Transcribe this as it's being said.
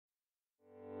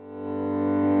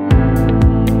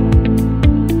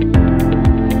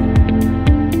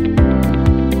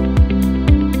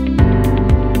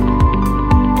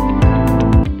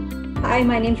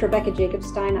name's Rebecca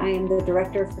Jacobstein. I am the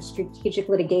Director for Strategic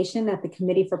Litigation at the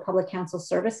Committee for Public Counsel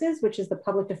Services, which is the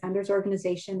public defenders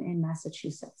organization in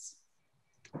Massachusetts.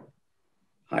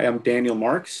 Hi, I'm Daniel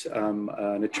Marx. I'm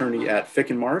an attorney at Fick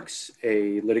and Marx,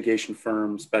 a litigation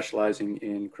firm specializing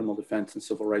in criminal defense and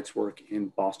civil rights work in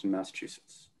Boston,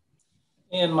 Massachusetts.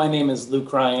 And my name is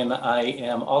Luke Ryan. I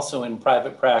am also in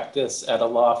private practice at a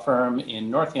law firm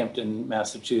in Northampton,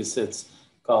 Massachusetts,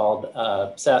 called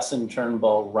Sasson,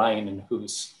 Turnbull, Ryan, and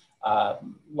Hoos.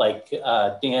 Like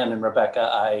Dan and Rebecca,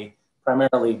 I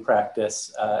primarily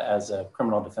practice as a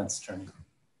criminal defense attorney.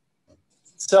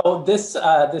 So this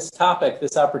topic,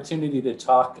 this opportunity to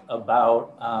talk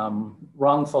about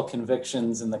wrongful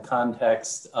convictions in the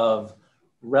context of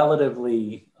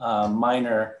relatively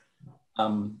minor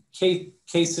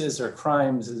cases or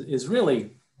crimes is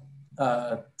really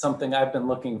something I've been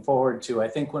looking forward to. I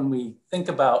think when we think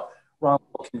about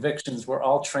wrongful convictions, we're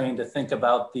all trained to think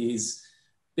about these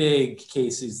big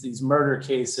cases, these murder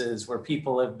cases where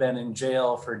people have been in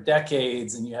jail for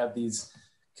decades, and you have these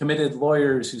committed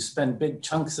lawyers who spend big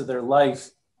chunks of their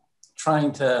life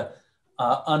trying to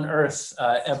unearth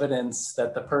evidence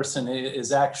that the person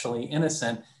is actually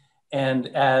innocent. And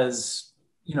as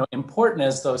important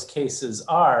as those cases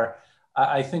are,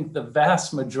 I think the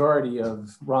vast majority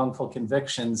of wrongful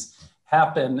convictions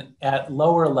happen at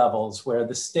lower levels where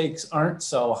the stakes aren't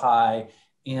so high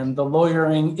and the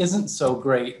lawyering isn't so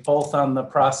great, both on the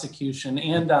prosecution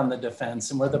and on the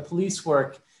defense, and where the police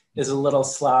work is a little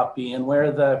sloppy, and where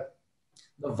the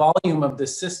volume of the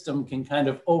system can kind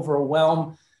of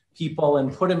overwhelm people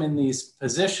and put them in these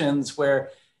positions where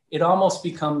it almost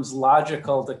becomes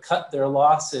logical to cut their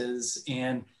losses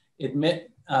and admit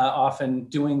often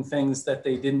doing things that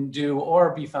they didn't do,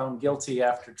 or be found guilty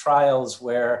after trials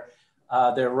where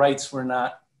their rights were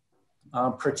not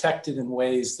protected in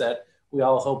ways that we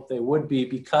all hope they would be,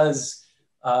 because,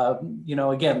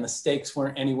 again, the stakes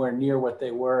weren't anywhere near what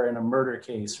they were in a murder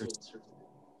case or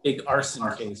big arson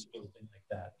case or something like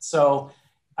that. So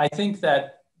I think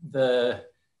that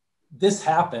this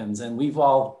happens, and we've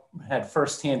all had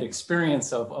firsthand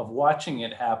experience of watching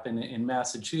it happen in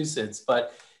Massachusetts,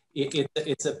 but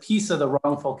it's a piece of the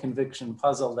wrongful conviction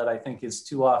puzzle that I think is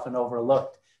too often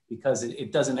overlooked, because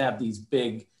it doesn't have these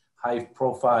big,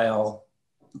 high-profile,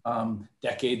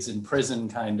 decades in prison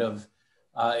kind of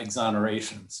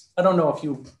exonerations. I don't know if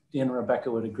you, Dan and Rebecca,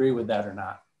 would agree with that or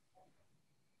not.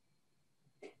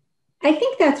 I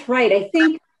think that's right. I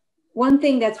think one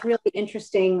thing that's really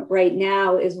interesting right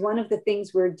now is one of the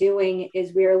things we're doing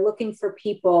is we are looking for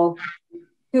people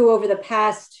who over the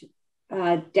past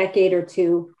decade or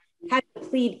two had to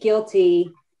plead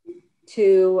guilty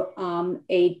to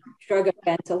a drug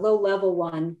offense, a low-level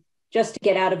one, just to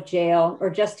get out of jail or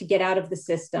just to get out of the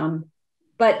system.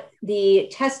 But the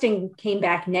testing came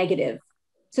back negative.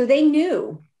 So they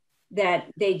knew that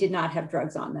they did not have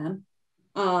drugs on them.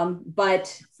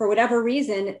 But for whatever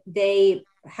reason, they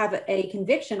have a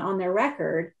conviction on their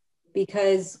record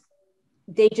because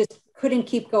they just couldn't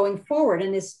keep going forward.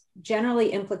 And this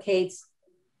generally implicates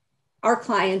our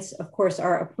clients, of course,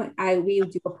 we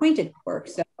do appointed work.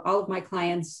 So all of my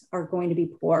clients are going to be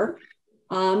poor.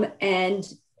 And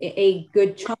a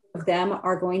good chunk of them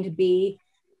are going to be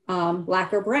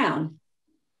Black or brown.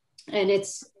 And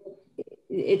it's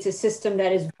a system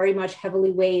that is very much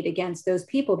heavily weighed against those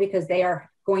people because they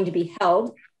are going to be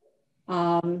held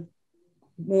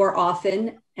more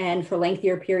often and for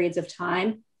lengthier periods of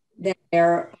time than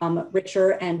their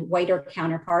richer and whiter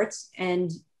counterparts.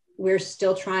 And we're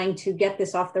still trying to get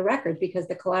this off the record because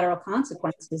the collateral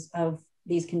consequences of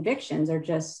these convictions are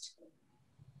just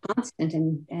constant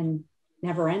and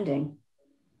never ending.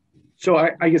 So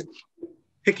I guess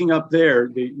picking up there,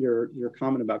 your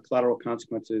comment about collateral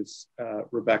consequences,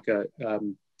 Rebecca,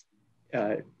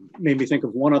 made me think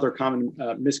of one other common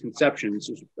misconception. This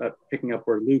is picking up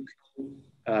where Luke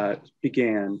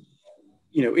began.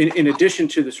 In addition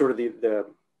to the sort of the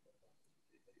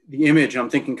image, I'm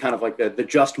thinking kind of like the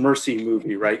Just Mercy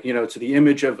movie, right? To the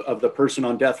image of the person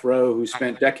on death row who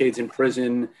spent decades in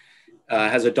prison,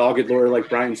 has a dogged lawyer like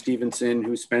Brian Stevenson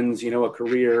who spends, a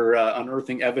career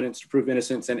unearthing evidence to prove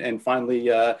innocence and finally,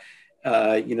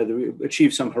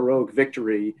 achieve some heroic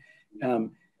victory.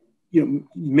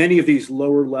 Many of these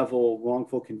lower level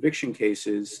wrongful conviction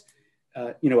cases,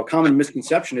 a common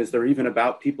misconception is they're even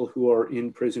about people who are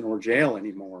in prison or jail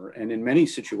anymore. And in many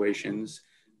situations,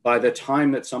 by the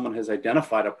time that someone has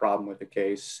identified a problem with the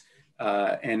case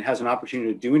and has an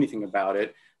opportunity to do anything about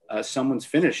it, someone's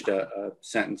finished a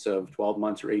sentence of 12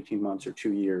 months or 18 months or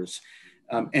 2 years.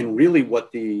 And really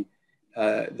what the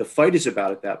fight is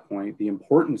about at that point, the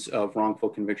importance of wrongful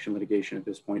conviction litigation at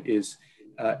this point is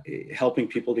helping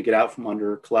people to get out from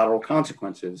under collateral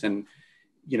consequences. And,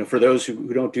 for those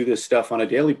who don't do this stuff on a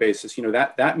daily basis,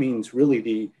 that means really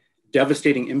the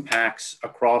devastating impacts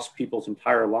across people's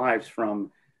entire lives,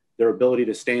 from their ability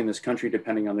to stay in this country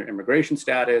depending on their immigration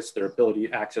status, their ability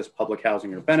to access public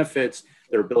housing or benefits,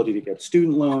 their ability to get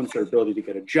student loans, their ability to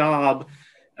get a job.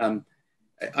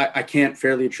 I can't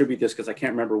fairly attribute this because I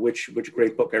can't remember which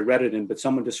great book I read it in, but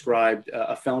someone described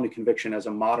a felony conviction as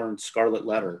a modern scarlet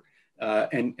letter.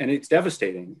 And it's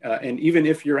devastating. And even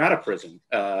if you're out of prison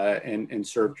and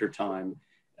served your time,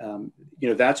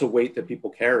 that's a weight that people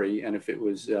carry. And if it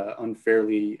was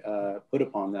unfairly put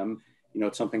upon them,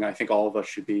 it's something I think all of us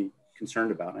should be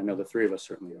concerned about. I know the three of us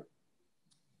certainly are.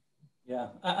 Yeah,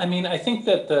 I mean, I think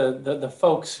that the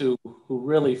folks who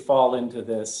really fall into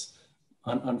this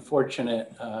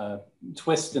unfortunate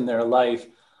twist in their life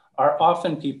are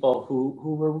often people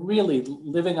who were really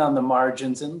living on the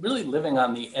margins and really living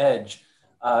on the edge.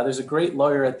 There's a great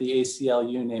lawyer at the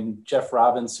ACLU named Jeff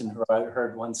Robinson, who I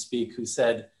heard once speak, who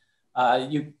said,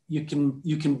 you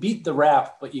can beat the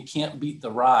rap, but you can't beat the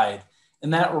ride.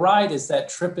 And that ride is that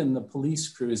trip in the police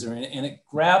cruiser. And it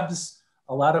grabs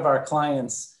a lot of our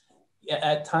clients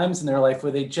at times in their life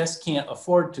where they just can't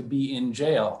afford to be in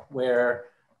jail, where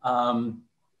they're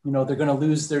going to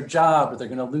lose their job, or they're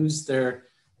going to lose their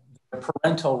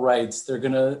parental rights, they're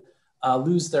going to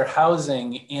lose their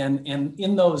housing. And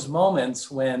in those moments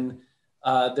when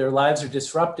their lives are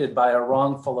disrupted by a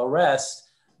wrongful arrest,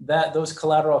 those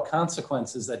collateral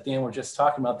consequences that Dan were just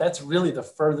talking about, that's really the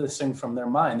furthest thing from their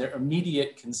mind. Their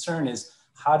immediate concern is,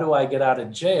 how do I get out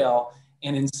of jail?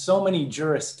 And in so many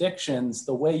jurisdictions,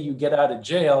 the way you get out of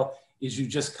jail is you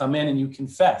just come in and you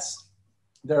confess.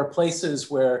 There are places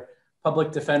where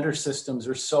public defender systems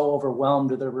are so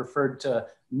overwhelmed, or they're referred to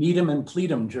meet 'em and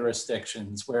plead 'em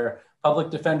jurisdictions, where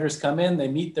public defenders come in, they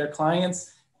meet their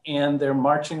clients, and they're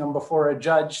marching them before a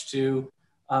judge to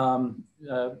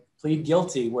plead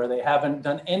guilty, where they haven't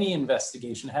done any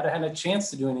investigation, hadn't had a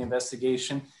chance to do any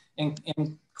investigation.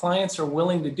 And clients are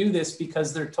willing to do this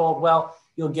because they're told, well,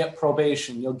 you'll get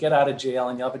probation, you'll get out of jail,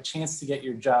 and you'll have a chance to get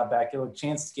your job back, you'll have a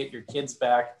chance to get your kids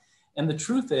back. And the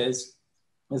truth is,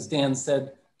 as Dan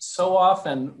said, so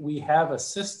often we have a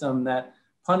system that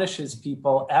punishes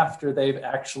people after they've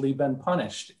actually been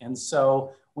punished. And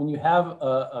so when you have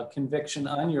a conviction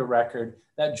on your record,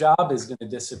 that job is going to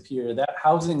disappear, that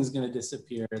housing is going to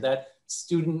disappear, that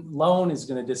student loan is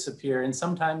going to disappear, and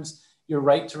sometimes your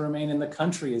right to remain in the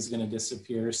country is going to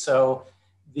disappear. So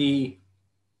the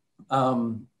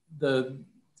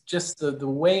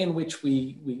way in which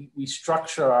we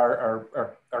structure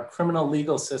our criminal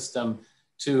legal system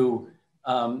to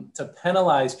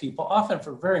penalize people, often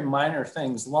for very minor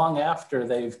things, long after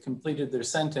they've completed their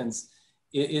sentence,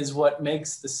 is what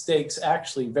makes the stakes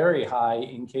actually very high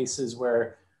in cases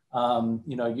where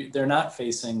they're not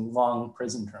facing long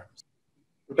prison terms.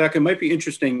 Rebecca, it might be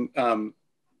interesting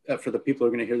for the people who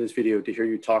are going to hear this video to hear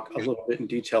you talk a little bit in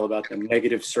detail about the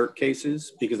negative cert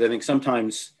cases, because I think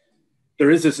sometimes there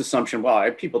is this assumption,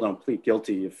 well, people don't plead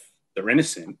guilty if they're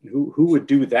innocent. Who would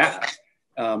do that?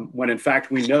 When in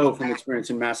fact, we know from experience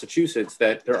in Massachusetts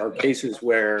that there are cases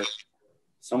where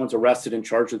someone's arrested and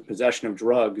charged with possession of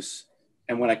drugs.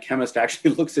 And when a chemist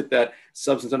actually looks at that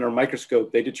substance under a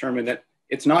microscope, they determine that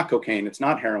it's not cocaine, it's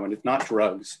not heroin, it's not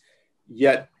drugs,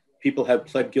 yet people have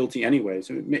pled guilty anyways.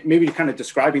 So maybe kind of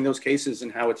describing those cases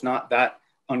and how it's not that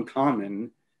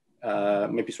uncommon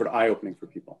might be sort of eye-opening for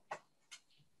people.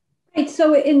 Right,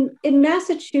 so in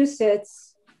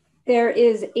Massachusetts, there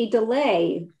is a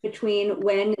delay between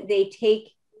when they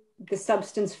take the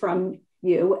substance from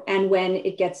you and when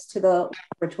it gets to the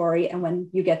laboratory and when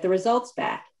you get the results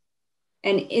back.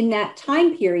 And in that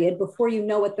time period, before you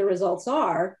know what the results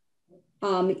are,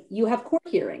 you have court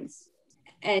hearings.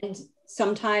 And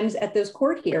sometimes at those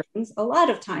court hearings, a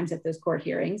lot of times at those court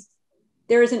hearings,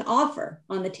 there is an offer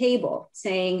on the table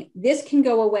saying, this can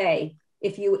go away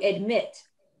if you admit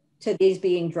to these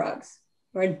being drugs,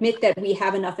 or admit that we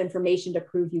have enough information to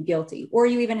prove you guilty, or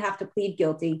you even have to plead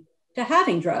guilty to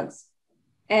having drugs.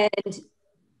 And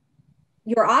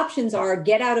your options are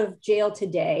get out of jail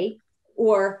today,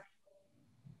 or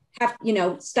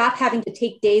stop having to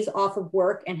take days off of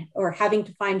work or having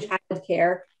to find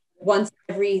childcare once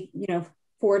every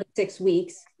 4 to 6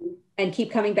 weeks and keep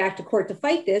coming back to court to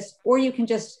fight this, or you can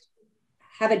just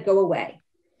have it go away.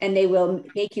 And they will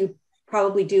make you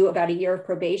probably do about a year of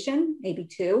probation, maybe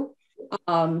 2.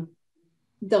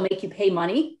 They'll make you pay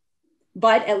money,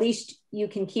 but at least you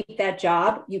can keep that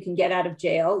job, you can get out of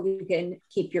jail, you can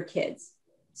keep your kids.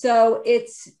 So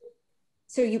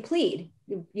you plead,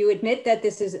 you admit that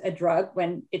this is a drug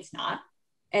when it's not,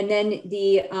 And then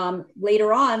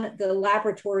later on, the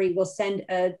laboratory will send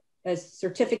a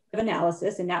certificate of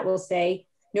analysis, and that will say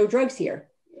no drugs here.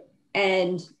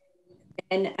 And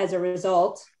as a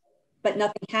result, but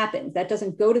nothing happens. That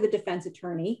doesn't go to the defense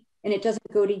attorney, and it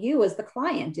doesn't go to you as the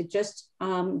client. It just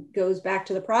goes back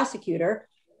to the prosecutor,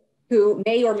 who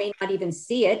may or may not even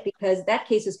see it because that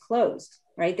case is closed,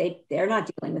 right? They're not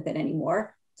dealing with it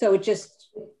anymore. So it just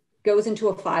goes into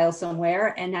a file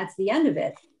somewhere, and that's the end of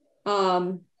it.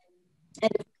 And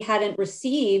if we hadn't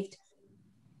received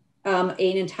an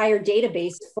entire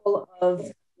database full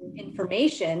of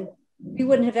information, we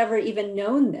wouldn't have ever even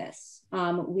known this.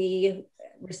 We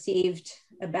received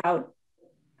about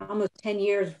almost 10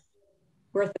 years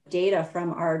worth of data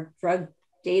from our drug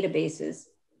databases.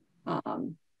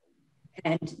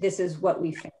 And this is what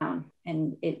we found,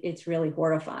 and it's really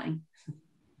horrifying.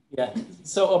 Yeah,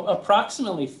 so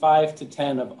approximately 5 to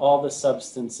 10 of all the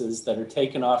substances that are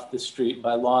taken off the street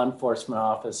by law enforcement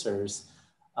officers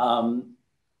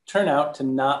turn out to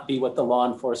not be what the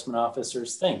law enforcement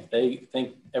officers think. They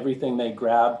think everything they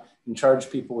grab and charge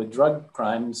people with drug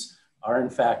crimes are in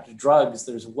fact drugs.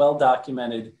 There's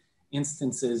well-documented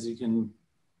instances. You can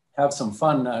have some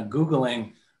fun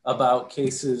Googling about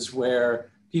cases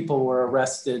where people were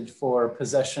arrested for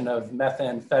possession of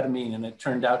methamphetamine and it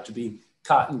turned out to be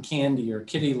cotton candy or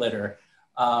kitty litter.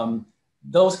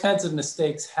 Those kinds of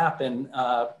mistakes happen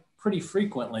pretty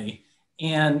frequently.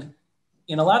 And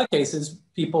in a lot of cases,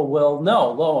 people will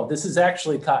know, oh, this is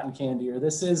actually cotton candy or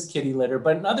this is kitty litter.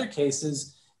 But in other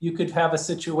cases, you could have a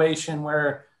situation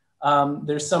where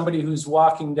there's somebody who's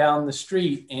walking down the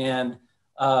street and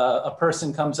a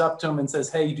person comes up to him and says,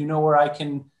 hey, do you know where I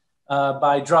can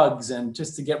buy drugs? And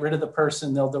just to get rid of the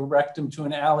person, they'll direct them to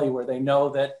an alley where they know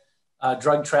that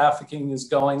drug trafficking is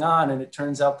going on. And it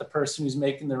turns out the person who's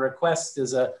making the request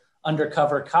is an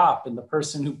undercover cop. And the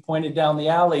person who pointed down the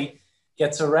alley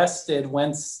gets arrested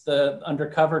once the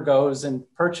undercover goes and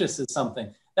purchases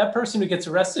something. That person who gets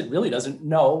arrested really doesn't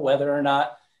know whether or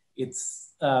not it's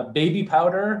baby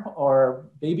powder or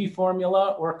baby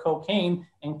formula or cocaine,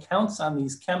 and counts on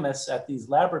these chemists at these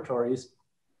laboratories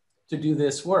to do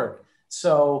this work.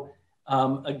 So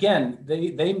again,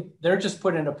 they're just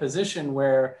put in a position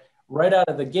where right out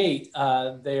of the gate,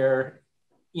 they're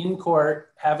in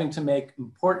court having to make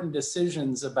important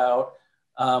decisions about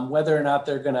whether or not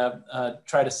they're gonna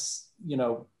try to,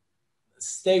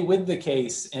 stay with the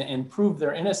case and prove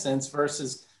their innocence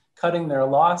versus cutting their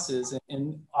losses.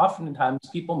 And oftentimes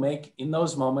people make in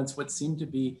those moments what seem to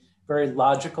be very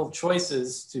logical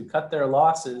choices to cut their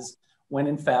losses when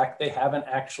in fact they haven't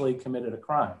actually committed a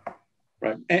crime.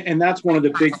 Right. And that's one of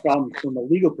the big problems from a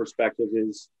legal perspective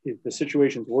is the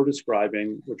situations we're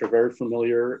describing, which are very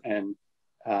familiar, and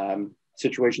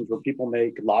situations where people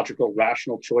make logical,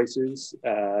 rational choices,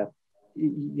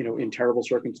 in terrible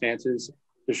circumstances.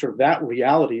 There's sort of that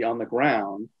reality on the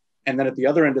ground. And then at the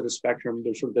other end of the spectrum,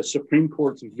 there's sort of the Supreme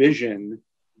Court's vision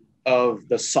of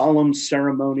the solemn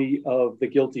ceremony of the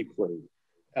guilty plea,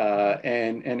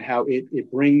 and how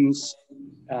it brings,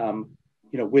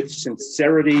 with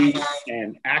sincerity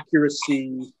and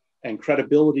accuracy and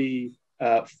credibility,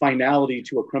 finality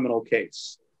to a criminal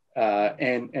case.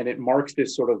 And it marks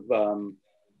this sort of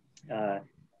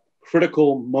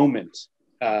critical moment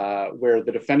where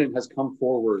the defendant has come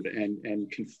forward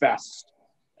and confessed.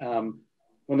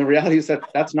 When the reality is that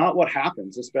that's not what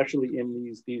happens, especially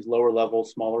in these lower level,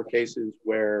 smaller cases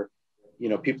where,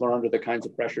 people are under the kinds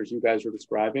of pressures you guys are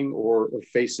describing, or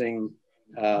facing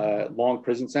long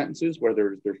prison sentences where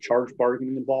there's charge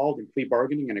bargaining involved and plea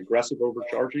bargaining and aggressive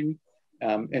overcharging.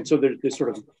 And so there's this sort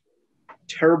of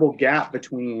terrible gap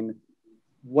between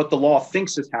what the law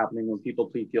thinks is happening when people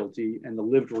plead guilty and the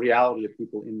lived reality of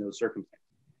people in those circumstances.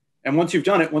 And once you've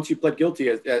done it, once you pled guilty,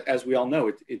 as we all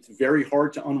know, it's very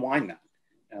hard to unwind that.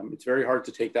 It's very hard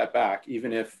to take that back,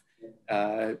 even if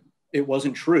it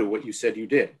wasn't true what you said you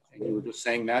did. And you were just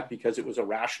saying that because it was a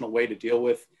rational way to deal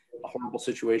with a horrible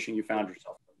situation you found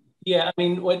yourself in. Yeah, I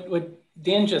mean, what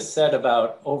Dan just said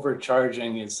about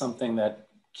overcharging is something that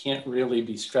can't really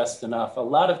be stressed enough. A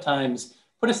lot of times,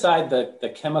 put aside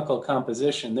the chemical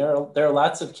composition, there are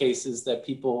lots of cases that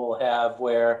people will have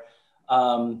where,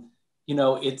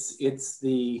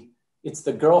 it's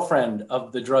the girlfriend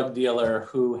of the drug dealer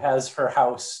who has her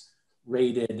house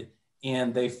raided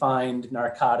and they find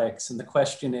narcotics. And the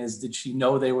question is, did she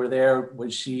know they were there?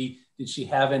 Did she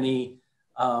have any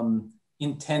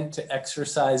intent to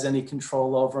exercise any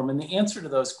control over them? And the answer to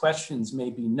those questions may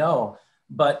be no.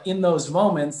 But in those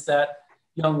moments, that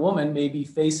young woman may be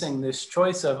facing this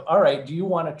choice of, all right, do you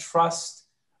want to trust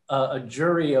a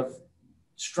jury of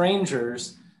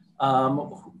strangers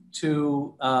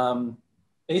to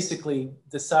basically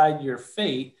decide your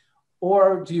fate, or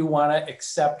do you want to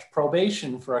accept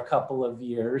probation for a couple of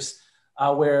years,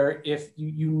 where if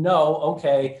you know,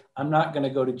 okay, I'm not going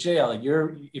to go to jail.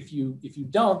 If you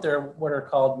don't, there are what are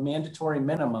called mandatory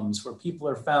minimums, where people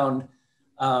are found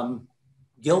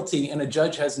guilty and a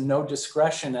judge has no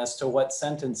discretion as to what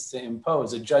sentence to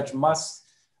impose. A judge must,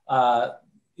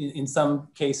 in some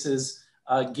cases,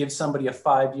 give somebody a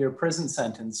 5-year prison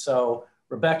sentence. So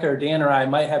Rebecca or Dan or I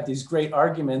might have these great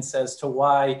arguments as to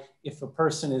why, if a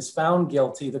person is found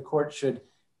guilty, the court should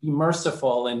be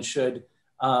merciful and should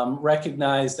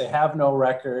recognize they have no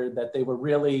record, that they were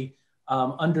really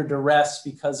under duress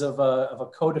because of a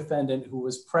co-defendant who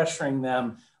was pressuring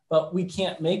them. But we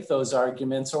can't make those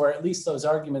arguments, or at least those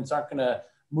arguments aren't going to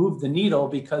move the needle,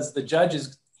 because the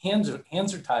judge's hands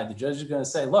are tied. The judge is going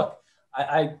to say, look,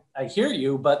 I hear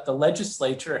you, but the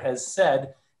legislature has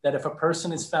said that if a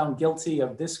person is found guilty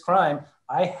of this crime,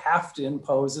 I have to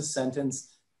impose a sentence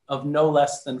of no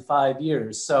less than 5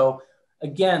 years. So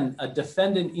again, a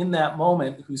defendant in that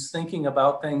moment who's thinking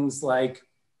about things like,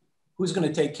 who's going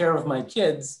to take care of my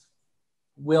kids,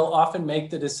 will often make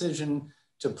the decision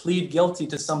to plead guilty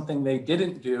to something they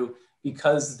didn't do,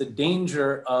 because the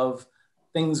danger of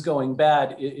things going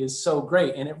bad is so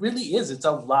great. And it really is, it's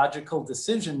a logical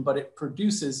decision, but it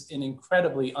produces an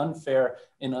incredibly unfair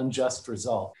and unjust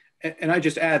result. And I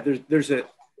just add, there's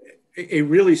a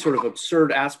really sort of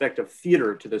absurd aspect of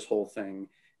theater to this whole thing,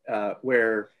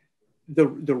 where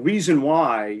the reason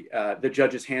why the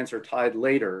judge's hands are tied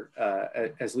later,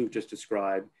 as Luke just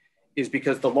described, is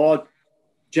because the law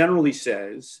generally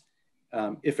says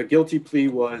if a guilty plea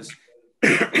was,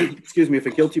 if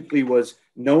a guilty plea was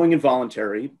knowing and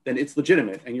voluntary, then it's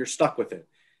legitimate and you're stuck with it.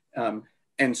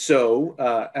 And so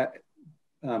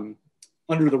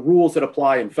under the rules that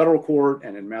apply in federal court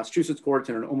and in Massachusetts courts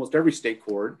and in almost every state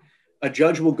court, a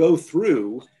judge will go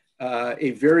through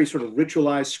a very sort of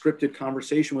ritualized, scripted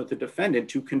conversation with the defendant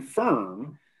to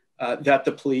confirm that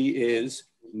the plea is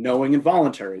knowing and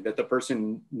voluntary, that the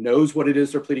person knows what it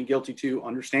is they're pleading guilty to,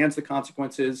 understands the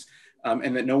consequences,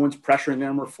 and that no one's pressuring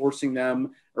them or forcing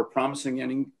them or promising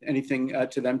anything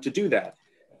to them to do that.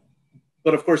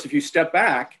 But of course, if you step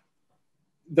back,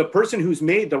 the person who's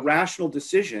made the rational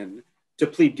decision to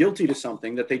plead guilty to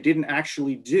something that they didn't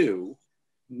actually do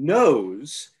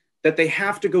knows that they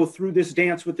have to go through this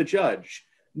dance with the judge,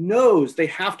 knows they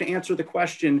have to answer the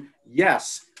question,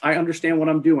 yes, I understand what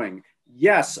I'm doing.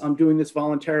 Yes, I'm doing this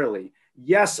voluntarily.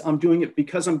 Yes, I'm doing it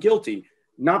because I'm guilty,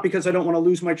 not because I don't want to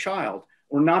lose my child,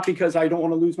 or not because I don't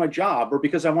want to lose my job, or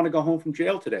because I want to go home from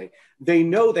jail today. They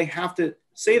know they have to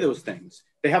say those things.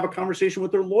 They have a conversation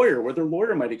with their lawyer, where their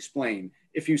lawyer might explain,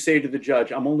 if you say to the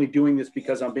judge, I'm only doing this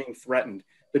because I'm being threatened,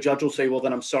 the judge will say, well,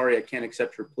 then I'm sorry, I can't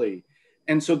accept your plea.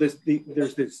 And so there's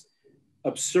this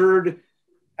absurd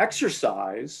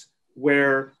exercise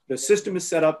where the system is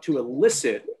set up to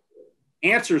elicit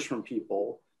answers from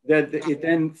people that it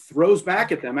then throws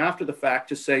back at them after the fact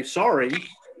to say, sorry,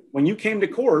 when you came to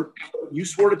court, you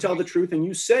swore to tell the truth and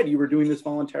you said you were doing this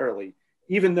voluntarily,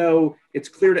 even though it's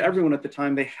clear to everyone at the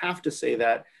time they have to say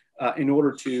that in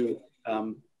order to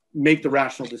make the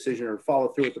rational decision or follow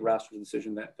through with the rational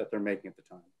decision that they're making at the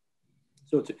time.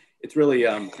 So it's really,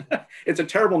 it's a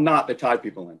terrible knot that tied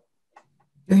people in.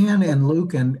 Dan and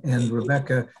Luke and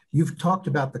Rebecca, you've talked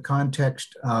about the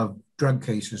context of drug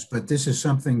cases, but this is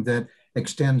something that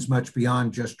extends much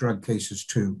beyond just drug cases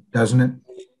too, doesn't it?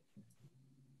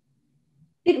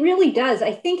 It really does.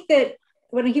 I think that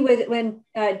when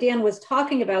Dan was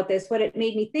talking about this, what it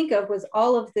made me think of was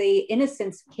all of the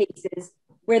innocence cases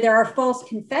where there are false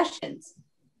confessions.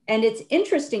 And it's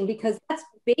interesting because that's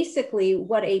basically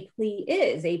what a plea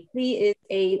is. A plea is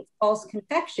a false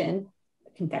confession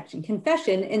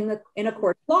in a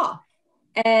court of law.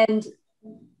 And,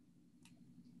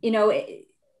 you know,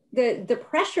 the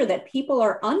pressure that people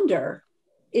are under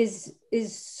is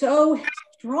so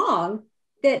strong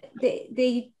that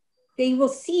they will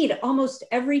cede almost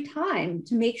every time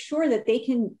to make sure that they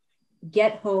can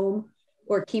get home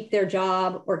or keep their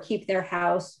job or keep their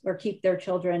house or keep their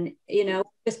children, you know,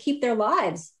 just keep their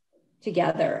lives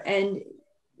together. And,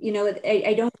 you know,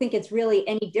 I don't think it's really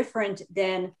any different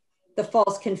than the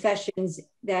false confessions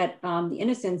that the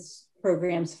innocence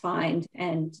programs find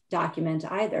and document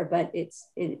either, but it's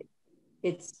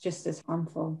just as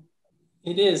harmful.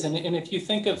 It is, and if you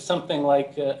think of something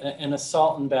like an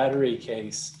assault and battery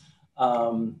case,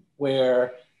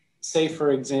 where, say,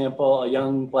 for example, a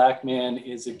young Black man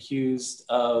is accused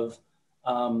of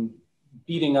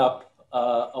beating up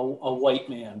a white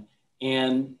man,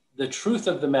 and the truth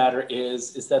of the matter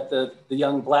is that the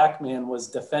young Black man was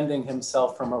defending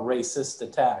himself from a racist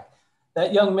attack.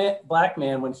 that young man, black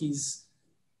man, when he's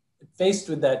faced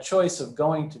with that choice of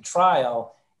going to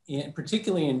trial,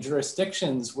 particularly in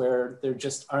jurisdictions where there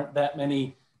just aren't that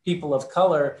many people of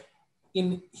color,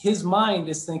 in his mind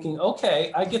is thinking,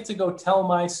 okay, I get to go tell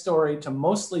my story to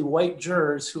mostly white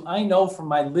jurors who I know from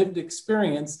my lived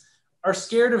experience are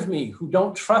scared of me, who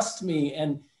don't trust me,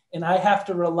 and I have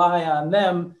to rely on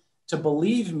them to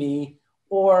believe me,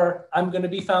 or I'm going to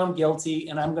be found guilty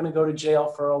and I'm going to go to jail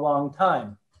for a long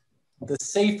time. The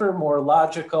safer, more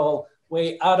logical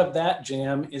way out of that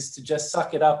jam is to just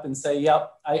suck it up and say,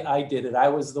 yep, I did it. I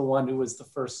was the one who was the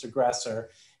first aggressor,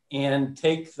 and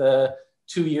take the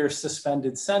 2-year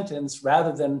suspended sentence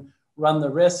rather than run the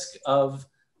risk of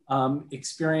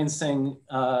experiencing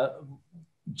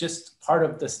just part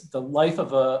of the life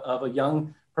of a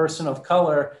young person of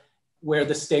color, where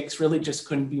the stakes really just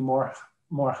couldn't be more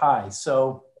high.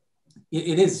 So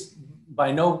it is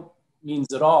by no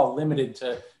means at all limited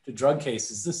to drug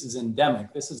cases. This is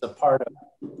endemic. This is a part of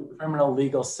the criminal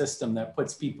legal system that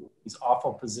puts people in these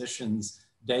awful positions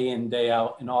day in, day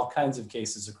out in all kinds of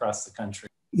cases across the country.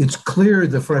 It's clear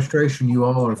the frustration you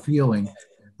all are feeling,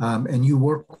 and you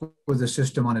work with the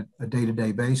system on a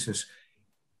day-to-day basis.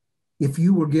 If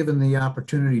you were given the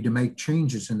opportunity to make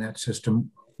changes in that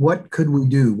system, what could we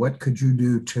do? What could you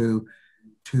do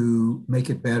to make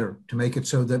it better, to make it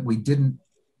so that we didn't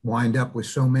wind up with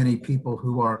so many people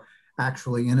who are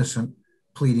actually innocent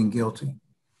pleading guilty?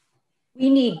 We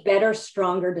need better,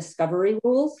 stronger discovery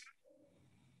rules.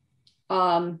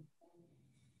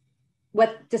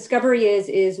 What discovery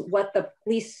is what the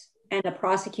police and the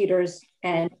prosecutors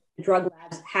and drug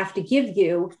labs have to give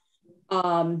you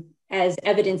as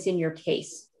evidence in your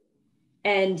case.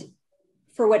 And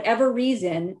for whatever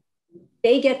reason,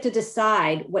 they get to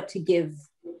decide what to give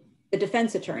the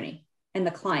defense attorney and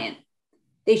the client.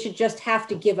 They should just have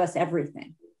to give us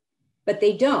everything, but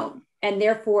they don't. And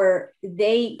therefore,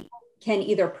 they can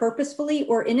either purposefully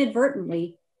or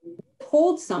inadvertently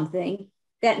hold something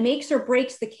that makes or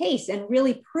breaks the case and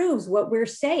really proves what we're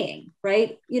saying,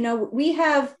 right? You know, we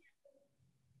have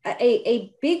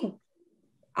a big,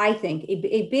 I think,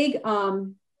 a big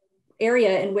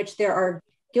area in which there are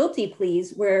guilty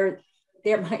pleas where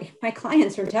my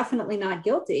clients are definitely not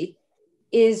guilty,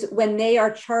 is when they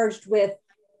are charged with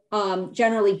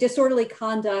generally disorderly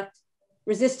conduct,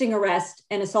 resisting arrest,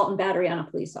 and assault and battery on a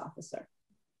police officer.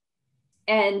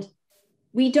 And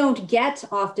we don't get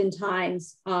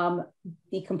oftentimes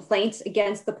the complaints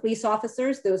against the police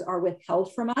officers. Those are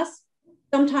withheld from us.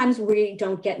 Sometimes we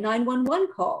don't get 911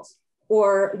 calls,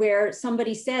 or where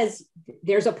somebody says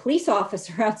there's a police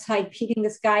officer outside beating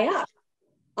this guy up.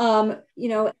 You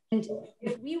know, and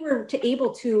if we were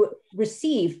able to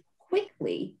receive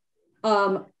quickly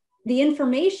the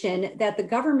information that the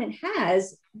government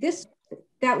has,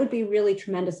 that would be really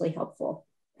tremendously helpful.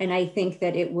 And I think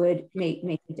that it would make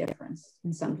a difference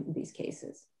in some of these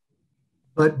cases.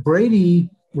 But Brady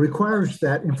requires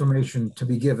that information to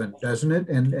be given, doesn't it?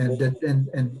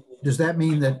 And does that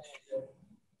mean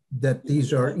that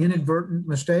these are inadvertent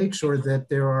mistakes, or that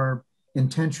there are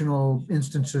intentional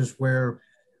instances where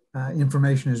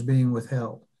information is being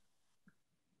withheld?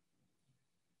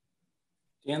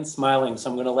 Dan's smiling, so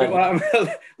I'm going to let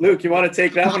Luke, you want to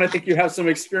take that one? I think you have some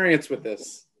experience with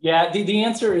this. Yeah, the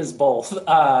answer is both.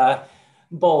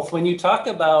 Both. When you talk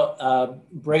about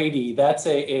Brady, that's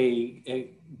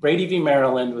a Brady v.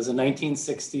 Maryland was a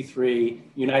 1963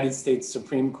 United States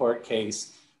Supreme Court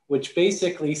case, which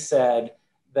basically said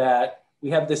that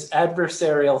we have this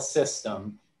adversarial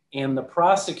system, and the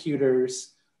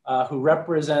prosecutors who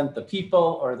represent the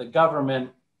people or the government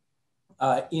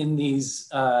in these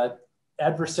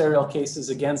adversarial cases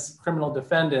against criminal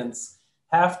defendants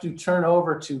have to turn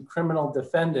over to criminal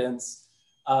defendants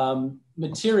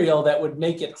material that would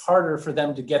make it harder for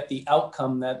them to get the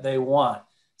outcome that they want.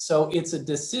 So it's a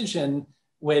decision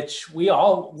which we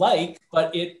all like,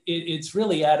 but it's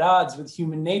really at odds with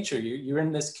human nature. You're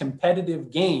in this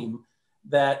competitive game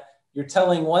that you're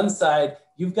telling one side,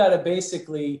 you've got to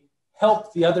basically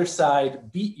help the other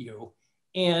side beat you.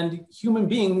 And human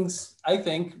beings, I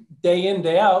think, day in,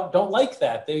 day out, don't like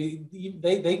that.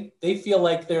 They feel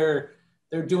like they're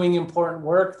doing important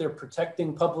work, they're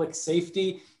protecting public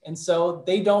safety. And so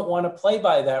they don't want to play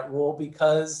by that rule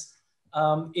because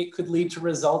it could lead to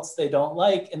results they don't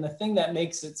like. And the thing that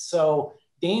makes it so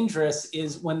dangerous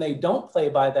is when they don't play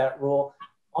by that rule,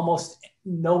 almost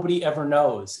nobody ever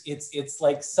knows. It's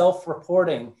like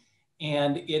self-reporting.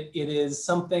 And it is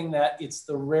something that it's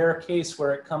the rare case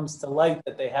where it comes to light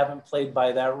that they haven't played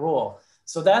by that rule.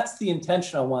 So that's the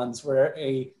intentional ones where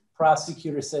a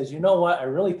prosecutor says, you know what, I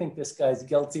really think this guy's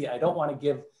guilty. I don't want to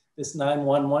give this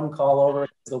 911 call over.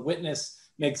 the witness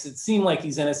makes it seem like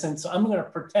he's innocent. So I'm going to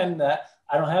pretend that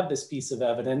I don't have this piece of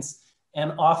evidence.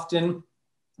 And often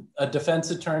a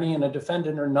defense attorney and a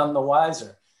defendant are none the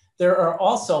wiser. There are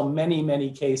also many,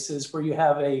 many cases where you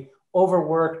have a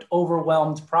overworked,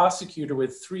 overwhelmed prosecutor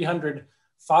with 300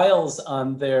 files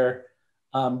on their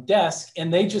desk,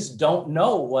 and they just don't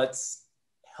know what's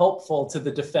helpful to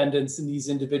the defendants in these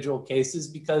individual cases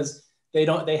because they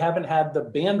haven't had the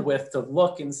bandwidth to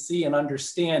look and see and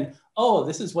understand, oh,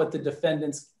 this is what the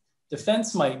defendant's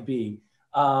defense might be.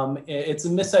 It's a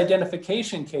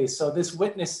misidentification case. So this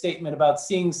witness statement about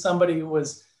seeing somebody who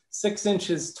was 6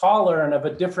 inches taller and of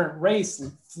a different race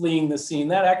fleeing the scene,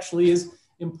 that actually is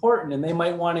important, and they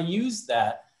might want to use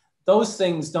that. Those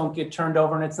things don't get turned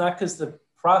over, and it's not because the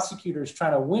prosecutor is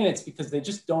trying to win, it's because they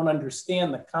just don't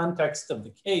understand the context of the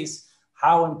case,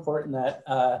 how important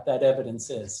that evidence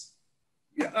is.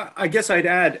 Yeah, I guess I'd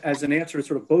add, as an answer to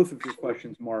sort of both of your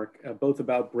questions, Mark, both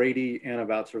about Brady and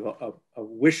about sort of a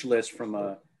wish list from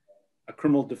a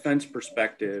criminal defense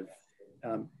perspective,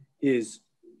 is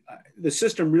the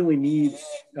system really needs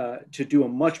to do a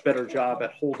much better job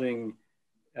at holding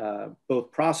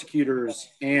both prosecutors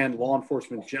and law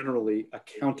enforcement generally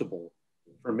accountable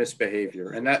for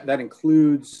misbehavior. And that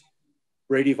includes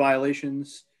Brady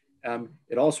violations.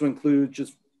 It also includes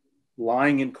just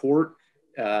lying in court,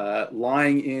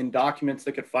 lying in documents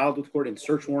that get filed with court, in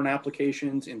search warrant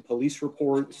applications, in police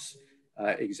reports,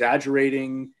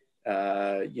 exaggerating,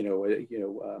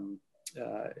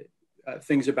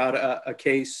 things about a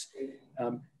case.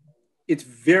 It's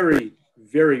very,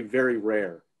 very, very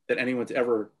rare that anyone's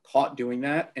ever caught doing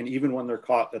that. And even when they're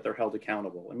caught, that they're held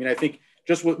accountable. I mean, I think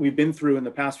just what we've been through in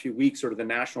the past few weeks, sort of the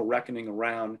national reckoning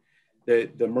around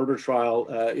the murder trial,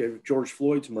 George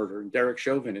Floyd's murder and Derek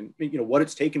Chauvin, and what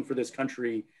it's taken for this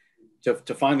country to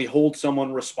finally hold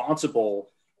someone responsible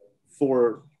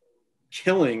for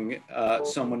killing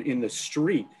someone in the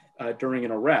street during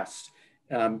an arrest.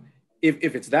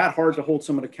 If it's that hard to hold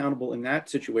someone accountable in that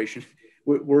situation,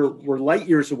 we're light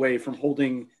years away from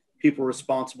holding people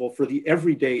responsible for the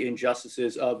everyday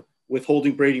injustices of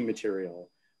withholding Brady material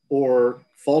or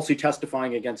falsely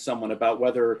testifying against someone about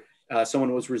whether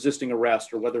someone was resisting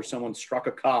arrest or whether someone struck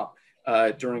a cop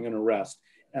during an arrest.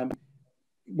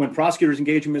 When prosecutors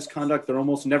engage in misconduct, they're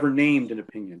almost never named in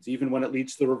opinions, even when it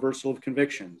leads to the reversal of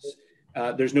convictions.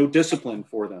 There's no discipline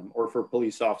for them or for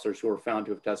police officers who are found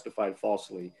to have testified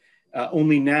falsely.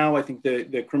 Only now, I think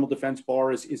the criminal defense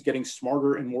bar is getting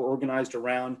smarter and more organized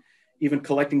around even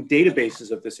collecting databases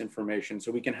of this information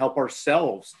so we can help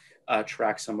ourselves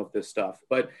track some of this stuff.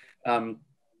 But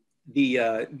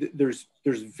there's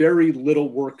very little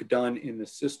work done in the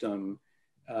system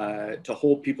to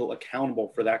hold people accountable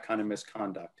for that kind of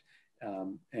misconduct.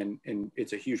 And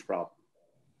it's a huge problem.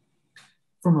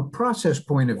 From a process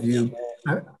point of view,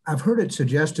 I've heard it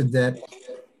suggested that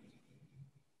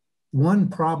one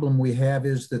problem we have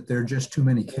is that there are just too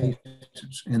many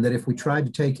cases, and that if we tried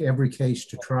to take every case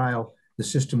to trial, the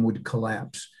system would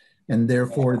collapse. And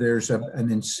therefore, there's an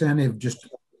incentive just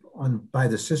by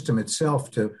the system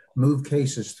itself to move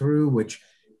cases through, which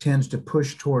tends to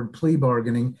push toward plea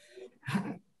bargaining.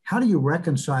 How do you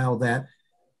reconcile that,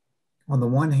 on the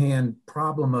one hand,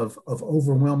 problem of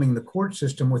overwhelming the court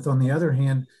system with, on the other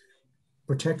hand,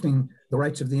 protecting the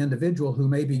rights of the individual who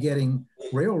may be getting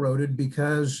railroaded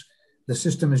because the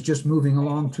system is just moving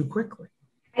along too quickly?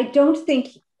 I don't think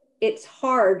it's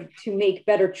hard to make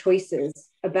better choices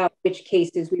about which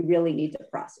cases we really need to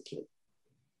prosecute.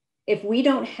 If we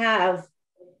don't have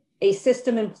a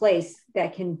system in place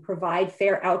that can provide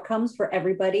fair outcomes for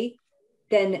everybody,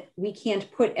 then we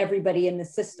can't put everybody in the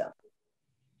system.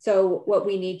 So what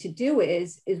we need to do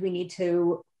is we need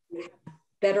to have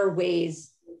better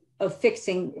ways of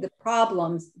fixing the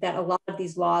problems that a lot of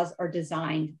these laws are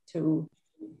designed to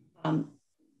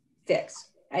fix.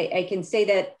 I can say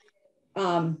that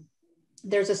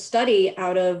there's a study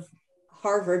out of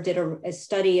Harvard, did a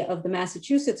study of the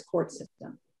Massachusetts court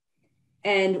system.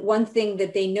 And one thing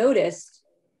that they noticed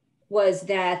was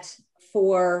that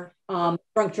for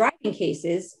drunk driving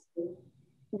cases,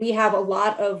 we have a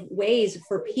lot of ways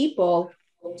for people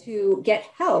to get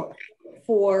help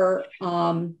for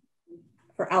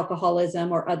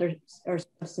alcoholism or other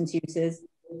substance uses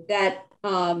that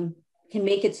can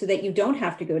make it so that you don't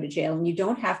have to go to jail and you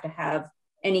don't have to have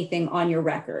anything on your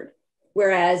record.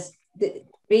 Whereas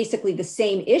basically the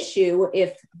same issue,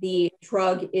 if the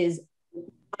drug is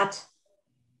not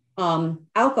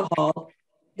alcohol,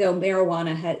 though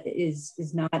marijuana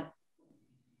is not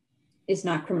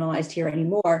criminalized here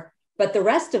anymore, but the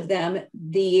rest of them,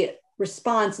 the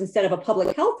response, instead of a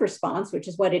public health response, which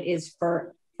is what it is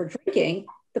for drinking,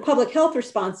 the public health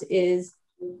response is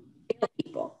jail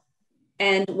people.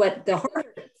 And what the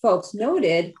Harvard folks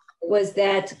noted was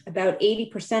that about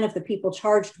 80% of the people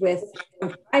charged with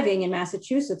driving in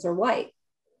Massachusetts are white.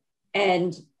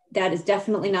 And that is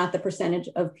definitely not the percentage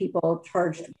of people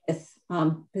charged with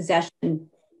possession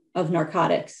of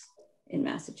narcotics in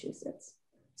Massachusetts.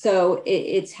 So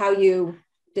it's how you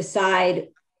decide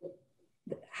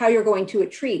how you're going to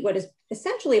treat what is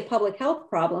essentially a public health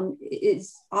problem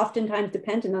is oftentimes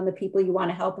dependent on the people you want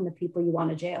to help and the people you want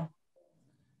to jail.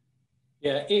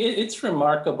 Yeah, it's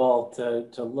remarkable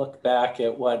to look back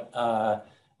at what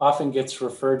often gets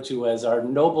referred to as our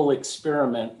noble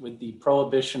experiment with the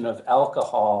prohibition of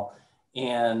alcohol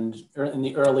and in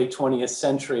the early 20th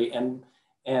century,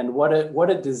 and what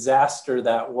a disaster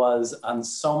that was on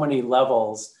so many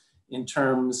levels in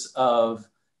terms of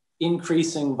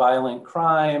increasing violent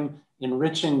crime,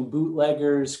 enriching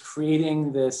bootleggers,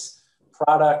 creating this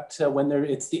product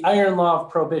it's the iron law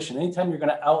of prohibition. Anytime you're going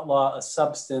to outlaw a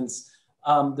substance,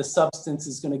 the substance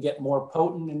is going to get more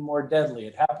potent and more deadly.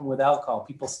 It happened with alcohol.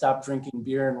 People stopped drinking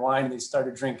beer and wine and they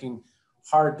started drinking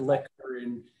hard liquor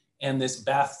and this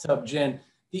bathtub gin.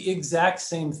 The exact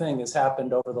same thing has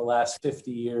happened over the last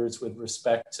 50 years with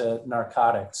respect to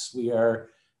narcotics. The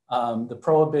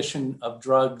prohibition of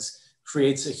drugs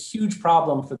creates a huge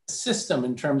problem for the system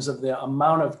in terms of the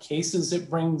amount of cases it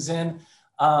brings in,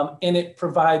 and it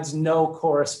provides no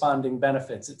corresponding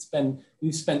benefits.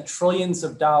 We've spent trillions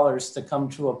of dollars to come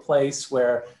to a place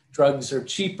where drugs are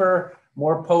cheaper,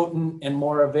 more potent, and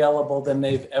more available than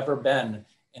they've ever been.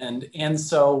 And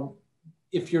so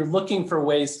if you're looking for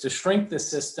ways to shrink the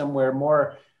system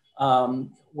where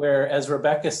as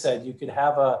Rebecca said, you could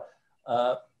have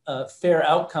fair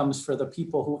outcomes for the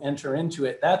people who enter into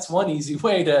it, that's one easy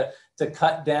way to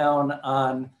cut down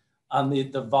on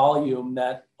the volume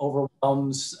that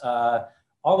overwhelms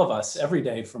all of us every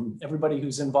day. From everybody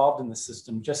who's involved in the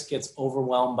system just gets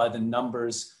overwhelmed by the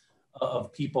numbers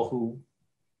of people who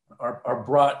are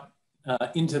brought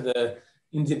into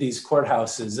these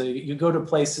courthouses. You go to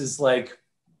places like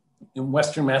in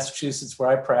Western Massachusetts, where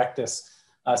I practice,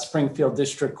 Springfield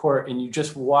District Court, and you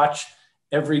just watch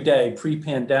every day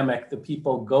pre-pandemic the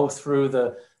people go through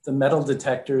the metal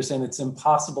detectors, and it's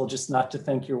impossible just not to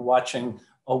think you're watching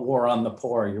a war on the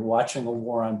poor. You're watching a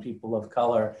war on people of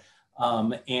color,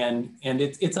 and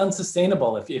it's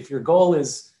unsustainable. If your goal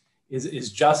is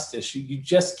justice, you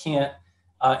just can't,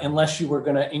 unless you were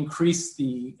going to increase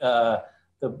the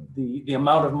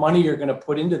amount of money you're going to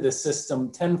put into this system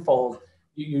tenfold.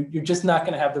 You're just not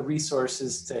going to have the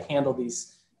resources to handle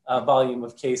these volume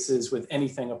of cases with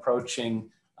anything approaching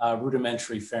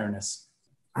rudimentary fairness.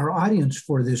 Our audience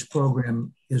for this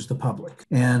program is the public.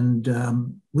 And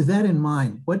with that in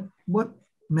mind, what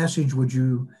message would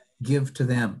you give to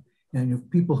them? And if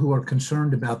people who are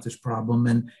concerned about this problem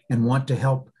and want to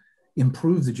help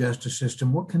improve the justice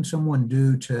system, what can someone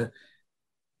do to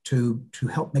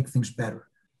help make things better?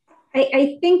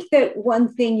 I think that one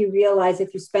thing you realize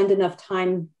if you spend enough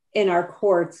time in our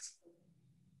courts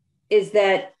is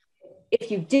that if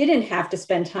you didn't have to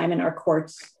spend time in our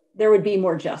courts, there would be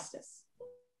more justice.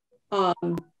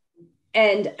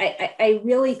 And I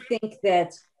really think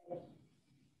that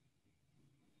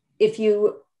if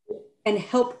you can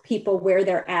help people where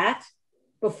they're at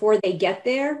before they get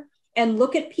there and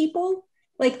look at people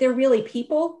like they're really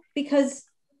people, because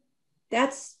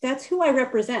that's who I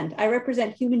represent. I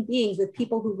represent human beings with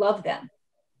people who love them.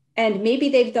 And maybe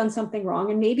they've done something wrong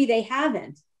and maybe they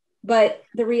haven't. But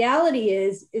the reality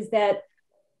is that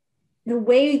the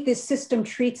way this system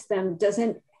treats them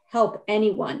doesn't help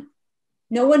anyone.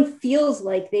 No one feels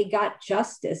like they got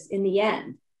justice in the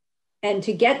end. And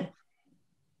to get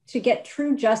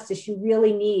true justice, you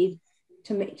really need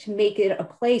to make it a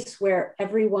place where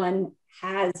everyone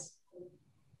has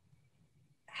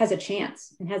a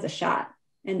chance and has a shot.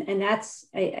 And that's,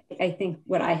 I think,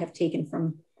 what I have taken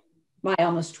from my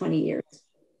almost 20 years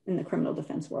in the criminal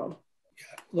defense world.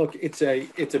 Look, it's a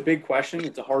big question.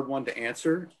 It's a hard one to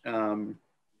answer.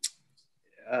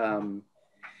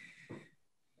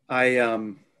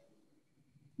 I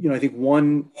think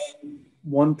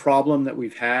one problem that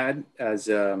we've had as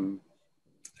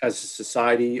a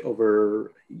society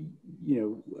over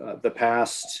the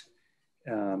past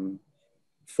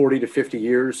 40 to 50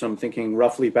 years. So I'm thinking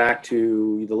roughly back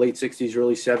to the late 60s,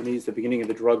 early 70s, the beginning of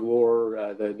the drug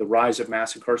war, the rise of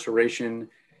mass incarceration,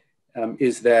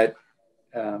 is that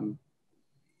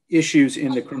issues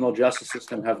in the criminal justice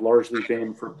system have largely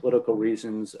been, for political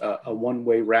reasons, a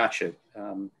one-way ratchet.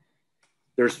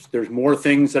 There's more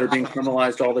things that are being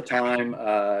criminalized all the time.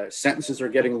 Sentences are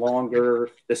getting longer.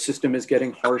 The system is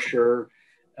getting harsher.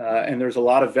 and there's a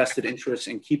lot of vested interest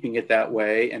in keeping it that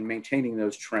way and maintaining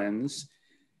those trends.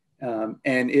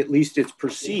 And at least it's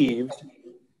perceived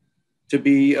to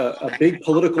be a big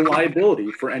political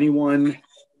liability for anyone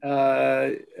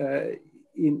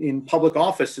in public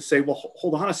office to say, well,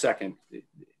 hold on a second,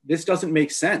 this doesn't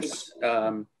make sense.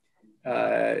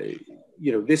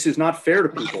 This is not fair to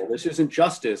people. This isn't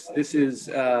justice. This is,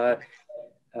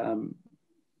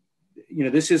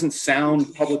 this isn't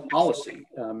sound public policy.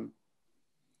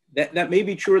 That may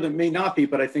be true or that may not be,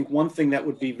 but I think one thing that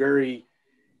would be very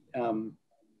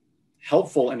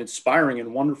helpful and inspiring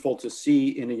and wonderful to see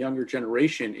in a younger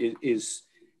generation is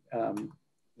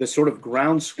the sort of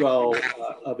groundswell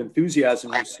of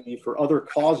enthusiasm you see for other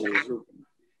causes, or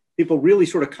people really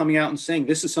sort of coming out and saying,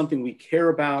 this is something we care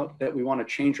about, that we want to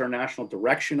change our national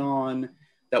direction on,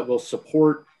 that will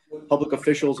support public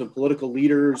officials and political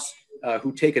leaders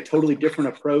who take a totally different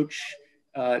approach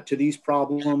to these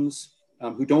problems,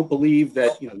 who don't believe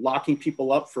that locking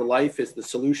people up for life is the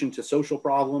solution to social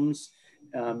problems.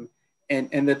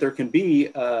 And that there can be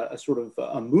a sort of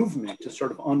a movement to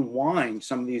sort of unwind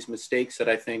some of these mistakes that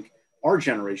I think our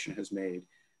generation has made.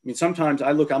 I mean, sometimes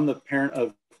I'm the parent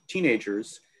of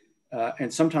teenagers,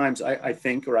 and sometimes I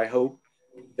think, or I hope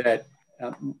that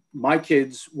my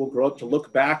kids will grow up to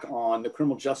look back on the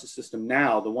criminal justice system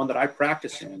now, the one that I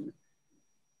practice in,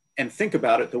 and think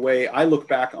about it the way I look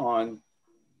back on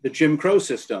the Jim Crow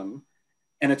system.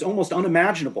 And it's almost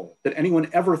unimaginable that anyone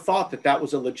ever thought that that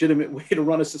was a legitimate way to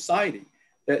run a society.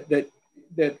 That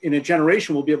in a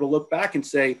generation we'll be able to look back and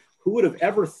say, who would have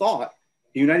ever thought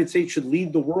the United States should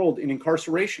lead the world in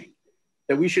incarceration?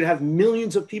 That we should have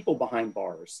millions of people behind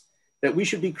bars? That we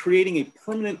should be creating a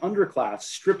permanent underclass,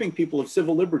 stripping people of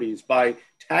civil liberties by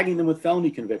tagging them with felony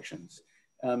convictions?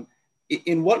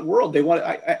 In what world they want?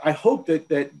 I hope that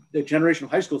the generation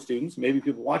of high school students, maybe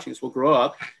people watching this, will grow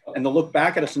up and they'll look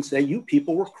back at us and say, you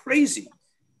people were crazy.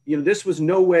 This was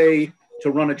no way to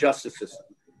run a justice system,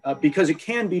 because it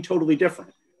can be totally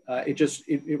different.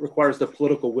 It requires the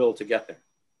political will to get there.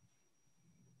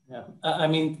 Yeah, I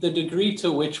mean, the degree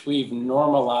to which we've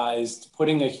normalized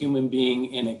putting a human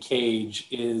being in a cage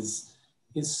is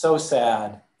so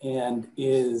sad, and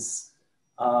is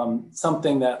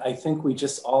something that I think we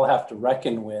just all have to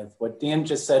reckon with. What Dan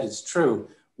just said is true.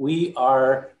 We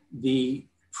are the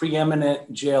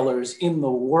preeminent jailers in the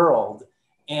world,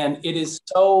 and it is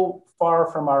so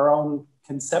far from our own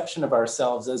conception of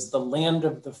ourselves as the land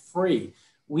of the free.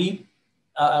 We,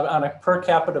 on a per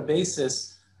capita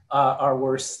basis, are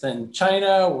worse than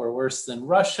China, we're worse than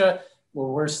Russia,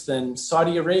 we're worse than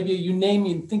Saudi Arabia. You name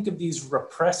it, think of these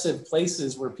repressive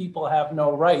places where people have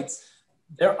no rights.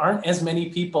 There aren't as many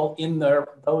people in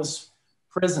those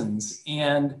prisons.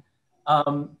 And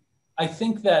I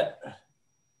think that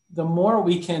the more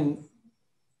we can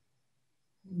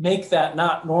make that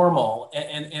not normal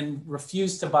and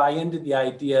refuse to buy into the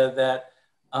idea that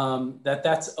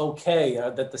that's okay,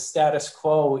 that the status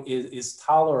quo is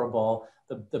tolerable,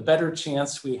 the better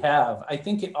chance we have. I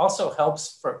think it also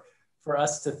helps for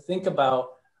us to think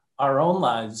about our own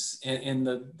lives.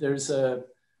 There's a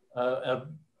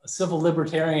civil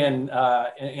libertarian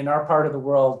in our part of the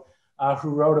world who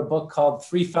wrote a book called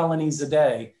 3 Felonies a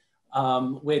Day,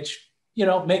 which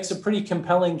makes a pretty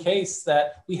compelling case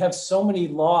that we have so many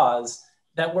laws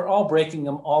that we're all breaking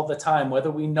them all the time, whether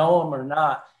we know them or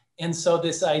not. And so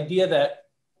this idea that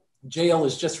jail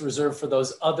is just reserved for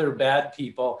those other bad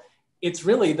people, it's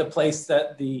really the place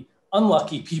that the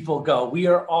unlucky people go. We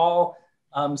are all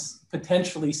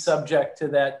potentially subject to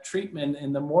that treatment.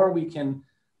 And the more we can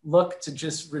look to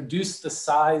just reduce the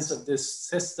size of this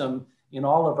system in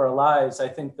all of our lives, I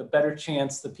think the better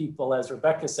chance the people, as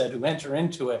Rebecca said, who enter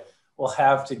into it will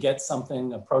have to get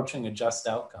something approaching a just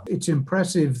outcome. It's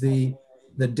impressive the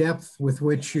depth with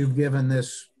which you've given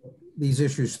these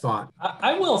issues thought.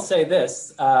 I will say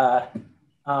this,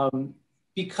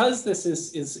 because this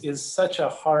is such a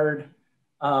hard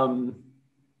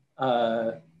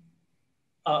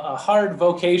hard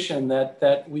vocation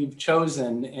that we've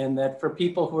chosen, and that for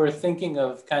people who are thinking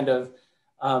of kind of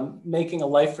making a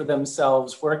life for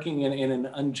themselves, working in an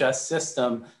unjust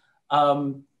system,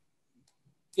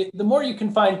 the more you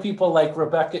can find people like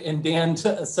Rebecca and Dan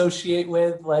to associate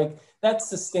with, like, that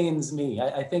sustains me.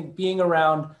 I think being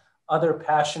around other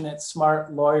passionate,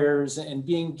 smart lawyers and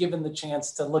being given the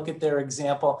chance to look at their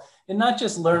example and not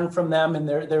just learn from them and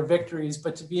their victories,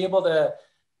 but to be able to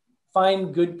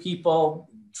find good people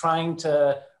trying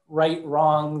to right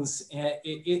wrongs,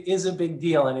 it is a big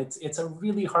deal. And it's a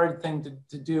really hard thing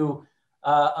to do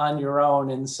on your own.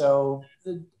 And so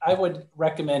I would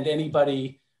recommend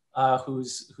anybody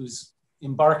who's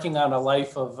embarking on a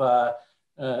life of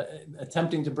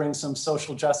attempting to bring some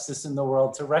social justice in the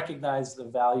world, to recognize the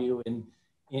value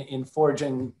in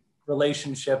forging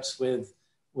relationships with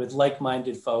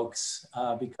like-minded folks,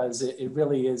 because it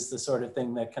really is the sort of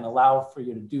thing that can allow for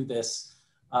you to do this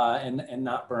and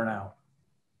not burn out.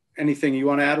 Anything you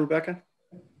want to add, Rebecca?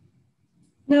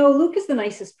 No, Luke is the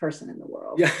nicest person in the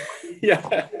world.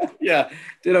 Yeah.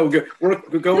 Ditto.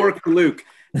 Go work for Luke.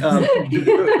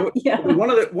 Yeah.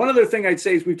 One other thing I'd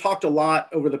say is we've talked a lot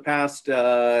over the past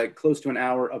close to an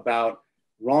hour about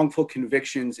wrongful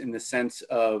convictions in the sense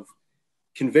of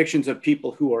convictions of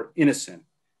people who are innocent.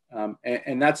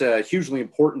 And that's a hugely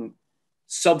important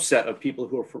subset of people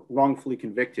who are wrongfully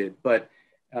convicted. But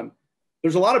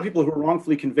there's a lot of people who are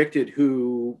wrongfully convicted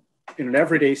who, in an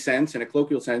everyday sense, in a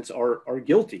colloquial sense, are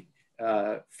guilty,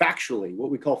 factually,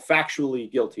 what we call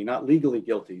factually guilty, not legally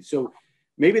guilty. So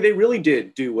maybe they really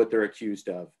did do what they're accused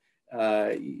of.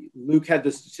 Luke had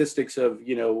the statistics of 5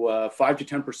 to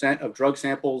 10% of drug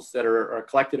samples that are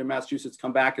collected in Massachusetts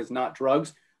come back as not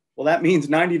drugs. Well, that means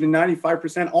 90 to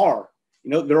 95% are.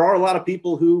 There are a lot of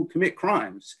people who commit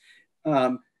crimes.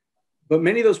 But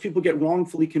many of those people get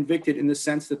wrongfully convicted in the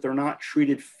sense that they're not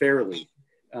treated fairly,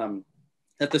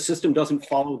 that the system doesn't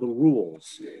follow the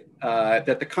rules,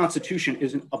 that the Constitution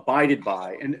isn't abided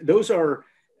by. And those are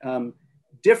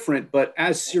different, but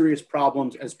as serious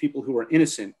problems as people who are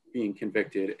innocent being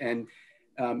convicted. And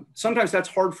sometimes that's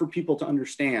hard for people to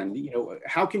understand.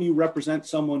 How can you represent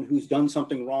someone who's done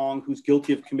something wrong, who's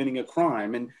guilty of committing a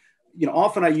crime? And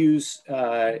often I use,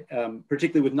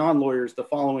 particularly with non-lawyers, the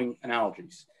following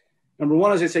analogies. Number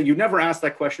one, as I say, you never ask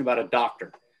that question about a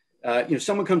doctor.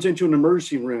 Someone comes into an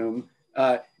emergency room,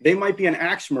 they might be an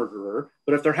axe murderer,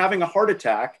 but if they're having a heart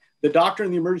attack, the doctor in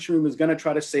the emergency room is going to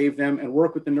try to save them and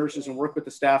work with the nurses and work with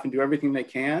the staff and do everything they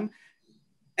can.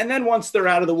 And then once they're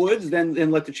out of the woods,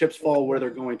 then let the chips fall where they're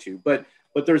going to. But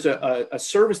there's a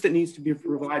service that needs to be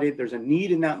provided. There's a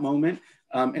need in that moment,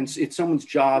 and it's someone's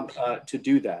job to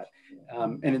do that.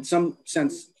 And in some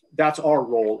sense, that's our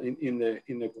role in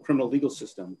the criminal legal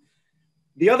system.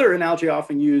 The other analogy I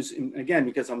often use, and again,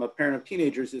 because I'm a parent of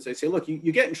teenagers, is I say, look,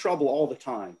 you get in trouble all the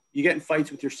time. You get in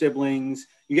fights with your siblings,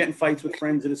 you get in fights with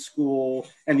friends at a school,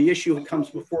 and the issue comes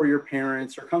before your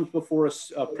parents or comes before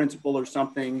a principal or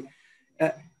something.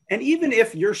 And even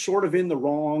if you're sort of in the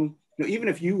wrong, even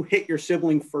if you hit your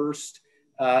sibling first,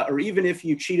 or even if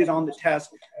you cheated on the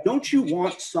test, don't you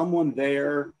want someone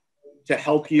there to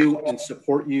help you and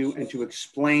support you and to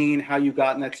explain how you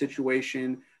got in that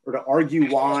situation, or to argue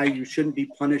why you shouldn't be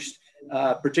punished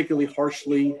particularly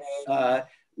harshly?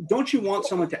 Don't you want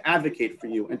someone to advocate for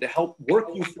you and to help work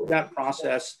you through that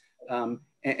process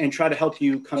and try to help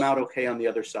you come out okay on the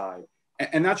other side?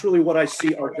 And that's really what I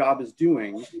see our job is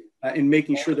doing in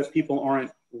making sure that people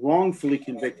aren't wrongfully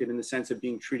convicted in the sense of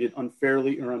being treated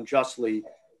unfairly or unjustly,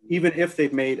 even if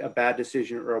they've made a bad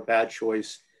decision or a bad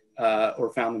choice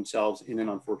or found themselves in an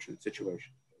unfortunate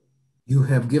situation. You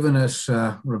have given us,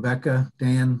 Rebecca,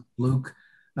 Dan, Luke,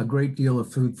 a great deal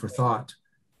of food for thought.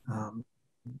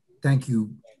 Thank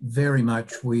you very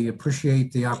much. We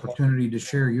appreciate the opportunity to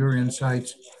share your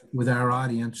insights with our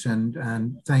audience,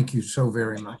 and thank you so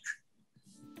very much.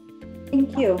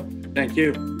 Thank you. Thank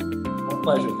you. My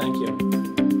pleasure. Thank you.